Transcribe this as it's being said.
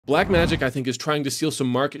Blackmagic, I think, is trying to steal some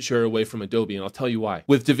market share away from Adobe, and I'll tell you why.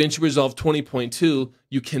 With DaVinci Resolve 20.2,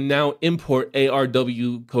 you can now import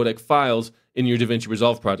ARW codec files in your DaVinci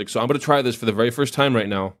Resolve project. So I'm going to try this for the very first time right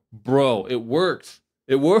now. Bro, it worked.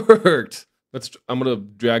 It worked. I'm going to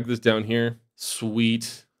drag this down here.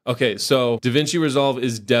 Sweet. Okay, so DaVinci Resolve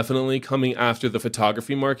is definitely coming after the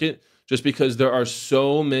photography market, just because there are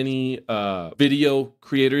so many video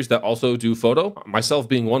creators that also do photo, myself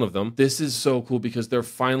being one of them. This is so cool because they're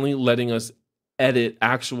finally letting us edit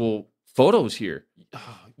actual photos here.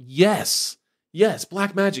 Yes,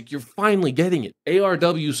 Blackmagic, you're finally getting it.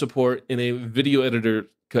 ARW support in a video editor,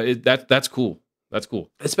 that's cool. That's cool.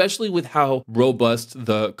 Especially with how robust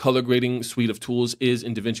the color grading suite of tools is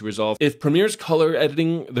in DaVinci Resolve. If Premiere's color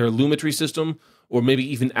editing, their Lumetri system, or maybe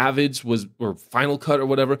even Avid's or Final Cut or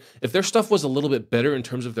whatever, if their stuff was a little bit better in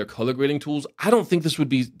terms of their color grading tools, I don't think this would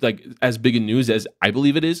be like as big a news as I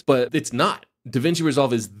believe it is, but it's not. DaVinci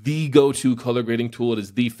Resolve is the go-to color grading tool. It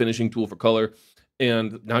is the finishing tool for color.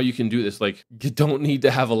 And now you can do this. Like, you don't need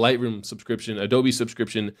to have a Lightroom subscription, Adobe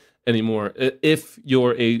subscription anymore if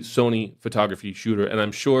you're a Sony photography shooter. And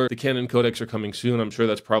I'm sure the Canon codecs are coming soon. I'm sure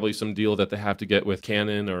that's probably some deal that they have to get with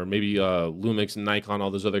Canon or maybe Lumix and Nikon,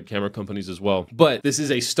 all those other camera companies as well. But this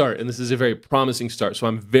is a start, and this is a very promising start. So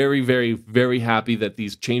I'm very, very, very happy that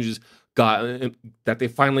these changes that they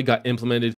finally got implemented.